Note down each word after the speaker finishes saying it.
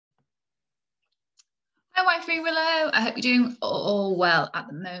Hi, Free Willow. I hope you're doing all well at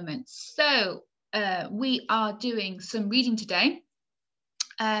the moment. So we are doing some reading today.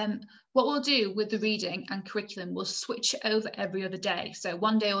 What we'll do with the reading and curriculum, we'll switch it over every other day. So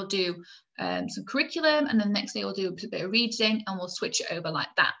one day we'll do some curriculum, and then the next day we'll do a bit of reading, and we'll switch it over like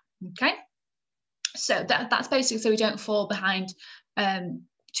that. Okay. So that's basically so we don't fall behind,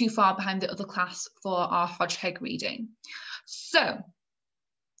 too far behind the other class for our Hodgehog reading. So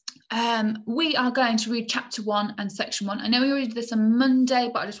we are going to read chapter 1 and section 1. I know we already did this on Monday,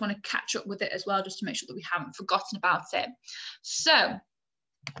 but I just want to catch up with it as well, just to make sure that we haven't forgotten about it. So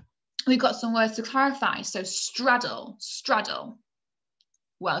we've got some words to clarify. So straddle.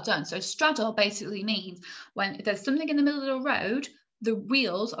 Well done. So straddle basically means when there's something in the middle of the road, the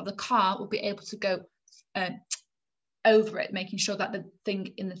wheels of the car will be able to go over it, making sure that the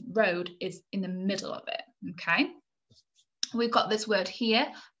thing in the road is in the middle of it. Okay. We've got this word here,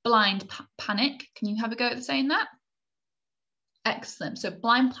 blind panic. Can you have a go at saying that? Excellent. So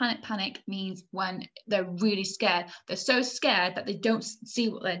blind panic means when they're really scared. They're so scared that they don't see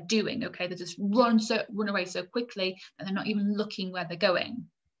what they're doing. Okay, they just run away so quickly that they're not even looking where they're going.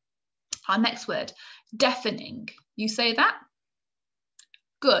 Our next word, deafening. You say that?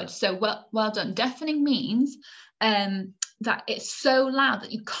 Good. So well done. Deafening means that it's so loud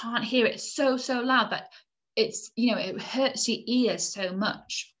that you can't hear it. It's so loud that it's, you know, it hurts your ears so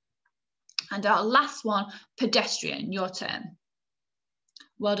much. And our last one, pedestrian. Your turn.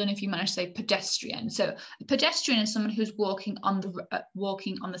 Well done if you manage to say pedestrian. So a pedestrian is someone who's walking on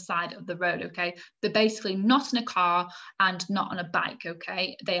the side of the road. Okay, they're basically not in a car and not on a bike.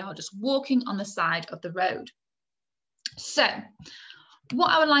 Okay, they are just walking on the side of the road. So what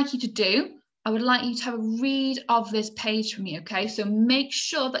I would like you to do, I would like you to have a read of this page for me, okay? So make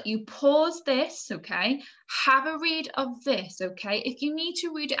sure that you pause this, okay? Have a read of this, okay? If you need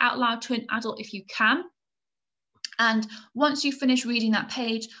to read it out loud to an adult, if you can. And once you finish reading that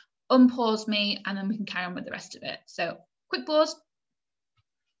page, unpause me, and then we can carry on with the rest of it. So quick pause.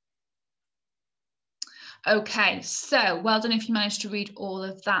 Okay, so well done if you managed to read all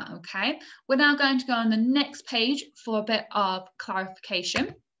of that, okay? We're now going to go on the next page for a bit of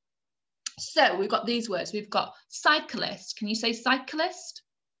clarification. So we've got these words. We've got cyclist. Can you say cyclist?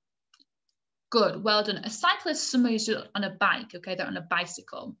 Good, well done. A cyclist is somebody who's on a bike, okay? They're on a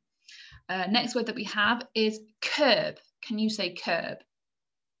bicycle. Next word that we have is curb. Can you say curb?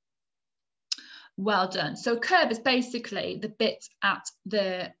 Well done. So curb is basically the bit at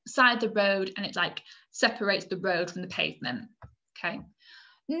the side of the road, and it like separates the road from the pavement, okay?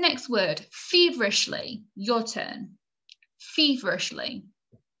 Next word, feverishly. Your turn. Feverishly.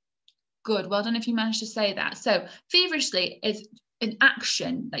 Good, well done if you managed to say that. So feverishly is an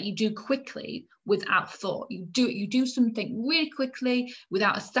action that you do quickly without thought. You do something really quickly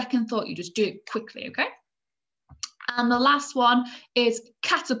without a second thought. You just do it quickly, okay? And the last one is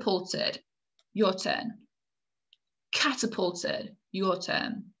catapulted. Your turn. Catapulted. Your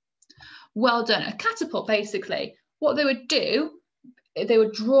turn. Well done. A catapult, basically, what they would do, they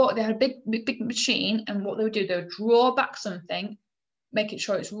would draw, they had a big machine, and what they would do, they would draw back something, making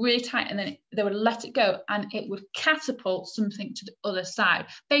sure it's really tight, and then they would let it go, and it would catapult something to the other side.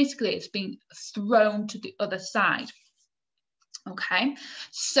 Basically, it's being thrown to the other side. Okay,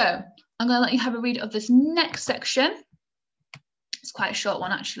 so I'm going to let you have a read of this next section. It's quite a short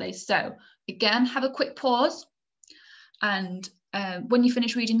one, actually. So again, have a quick pause, and when you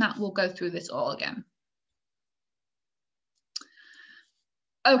finish reading that, we'll go through this all again.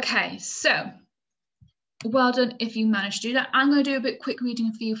 Okay, so well done if you managed to do that. I'm going to do a bit quick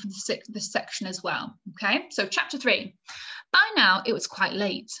reading for you for this section as well. Okay, so chapter 3. By now it was quite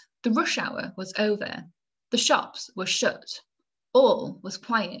late. The rush hour was over. The shops were shut. All was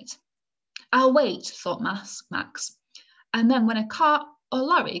quiet. I'll wait, thought Max. And then when a car or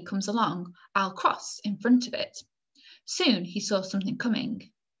lorry comes along, I'll cross in front of it. Soon he saw something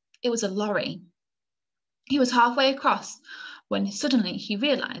coming. It was a lorry. He was halfway across when suddenly he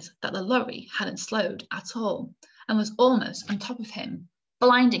realised that the lorry hadn't slowed at all and was almost on top of him,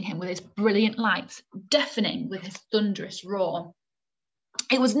 blinding him with its brilliant lights, deafening with his thunderous roar.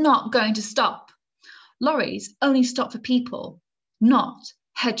 It was not going to stop. Lorries only stop for people, not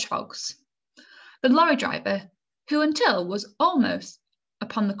hedgehogs. The lorry driver, who until was almost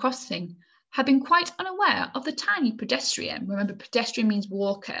upon the crossing, had been quite unaware of the tiny pedestrian. Remember, pedestrian means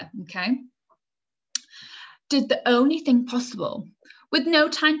walker, okay? Did the only thing possible. With no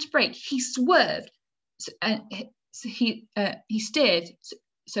time to brake, he swerved. He steered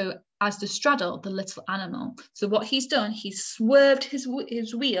so as to straddle the little animal. So what he's done, he's swerved his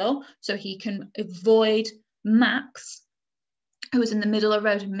wheel so he can avoid Max, who is in the middle of the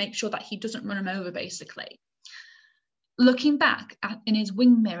road and make sure that he doesn't run him over, basically. Looking back in his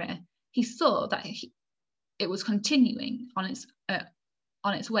wing mirror, he saw that it was continuing on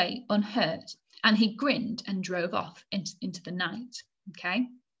its way unhurt, and he grinned and drove off into the night. Okay,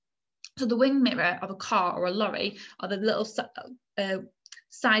 so the wing mirror of a car or a lorry are the little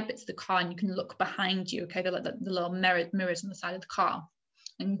side bits of the car, and you can look behind you. Okay, they're like the little mirrors on the side of the car.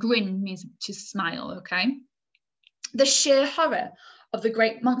 And grin means to smile. Okay, the sheer horror of the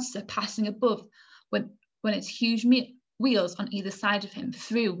great monster passing above when its huge wheels on either side of him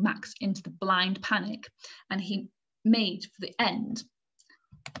threw Max into the blind panic, and he made for the end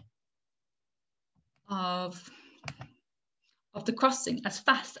of the crossing as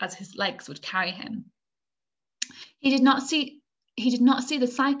fast as his legs would carry him. He did not see the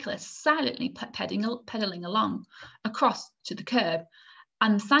cyclist silently pedaling along across to the curb,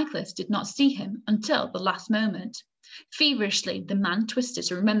 and the cyclist did not see him until the last moment. Feverishly, the man twisted.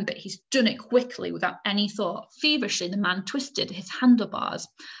 So remember, he's done it quickly without any thought. Feverishly, the man twisted his handlebars,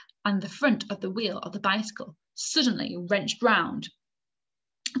 and the front of the wheel of the bicycle suddenly wrenched round,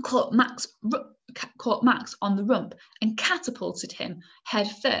 caught Max on the rump, and catapulted him head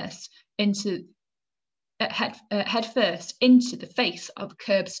first into the face of a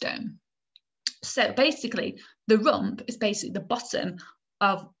curbstone. So basically, the rump is basically the bottom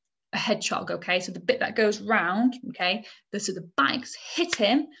of a hedgehog. Okay, so the bit that goes round. Okay, so the bike's hit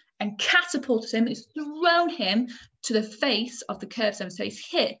him and catapulted him. It's thrown him to the face of the curbstone. So he's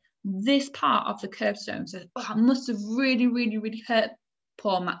hit this part of the curbstone. So it must have really, really, really hurt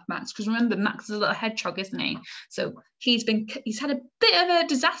poor Max, because remember, Max is a little hedgehog, isn't he? So he's had a bit of a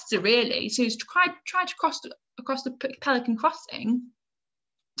disaster, really. So he's tried to cross the Pelican Crossing,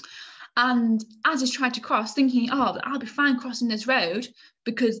 and as he's tried to cross, thinking, oh, I'll be fine crossing this road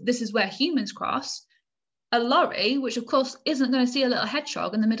because this is where humans cross, a lorry, which of course isn't going to see a little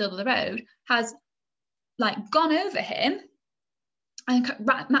hedgehog in the middle of the road, has gone over him, and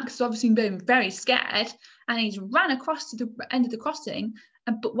Max has obviously been very scared, and he's ran across to the end of the crossing.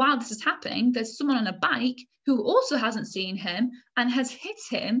 But while this is happening, there's someone on a bike who also hasn't seen him and has hit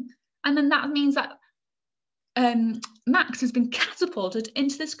him, and then that means that Max has been catapulted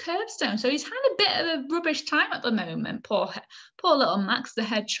into this curbstone. So he's had a bit of a rubbish time at the moment. Poor little Max the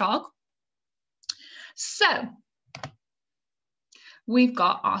hedgehog. So we've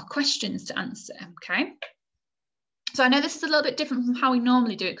got our questions to answer. Okay. So I know this is a little bit different from how we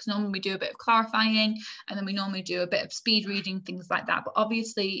normally do it, because normally we do a bit of clarifying, and then we normally do a bit of speed reading, things like that. But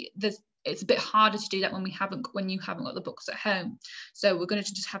obviously it's a bit harder to do that when you haven't got the books at home. So we're going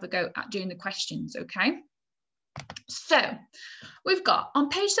to just have a go at doing the questions. Okay. So we've got on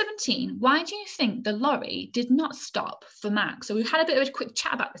page 17, why do you think the lorry did not stop for Max? So we've had a bit of a quick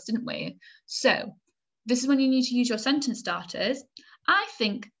chat about this, didn't we? So this is when you need to use your sentence starters. I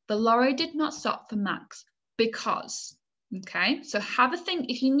think the lorry did not stop for Max because, okay, so have a think.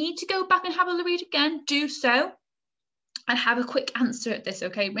 If you need to go back and have a read again, do so, and have a quick answer at this.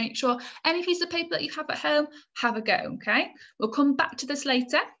 Okay, make sure any piece of paper that you have at home, have a go. Okay, we'll come back to this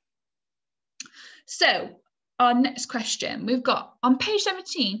later. So our next question, we've got on page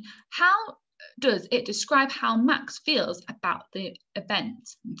 17, how does it describe how Max feels about the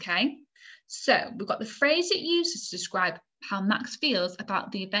event? Okay, so we've got the phrase it uses to describe how Max feels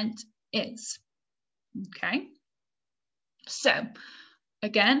about the event is. Okay, so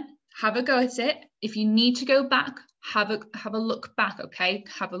again, have a go at it. If you need to go back, have a look back. Okay,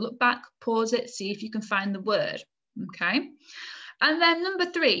 have a look back, pause it, see if you can find the word. Okay. And then number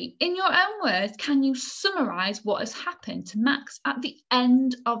 3, in your own words, can you summarize what has happened to Max at the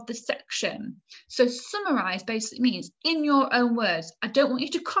end of the section? So summarize basically means in your own words. I don't want you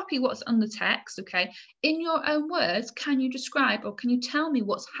to copy what's on the text, okay? In your own words, can you describe or can you tell me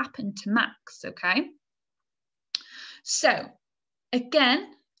what's happened to Max, okay? So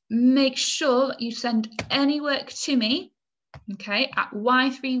again, make sure that you send any work to me, okay, at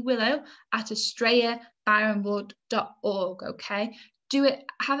y3willow@australiabyronwood.org, okay? Do it,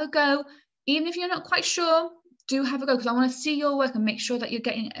 have a go. Even if you're not quite sure, do have a go, because I want to see your work and make sure that you're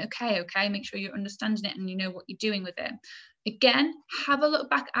getting it okay? Make sure you're understanding it and you know what you're doing with it. Again, have a look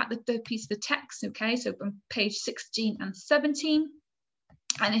back at the piece of the text, okay? So from page 16 and 17.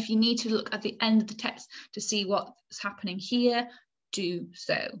 And if you need to look at the end of the text to see what's happening here, do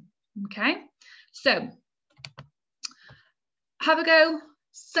so, okay? So have a go,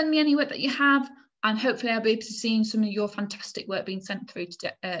 send me any work that you have, and hopefully I'll be able to see some of your fantastic work being sent through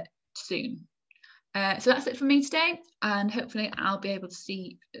soon. So that's it from me today, and hopefully I'll be able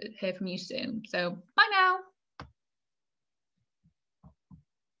to hear from you soon. So bye now.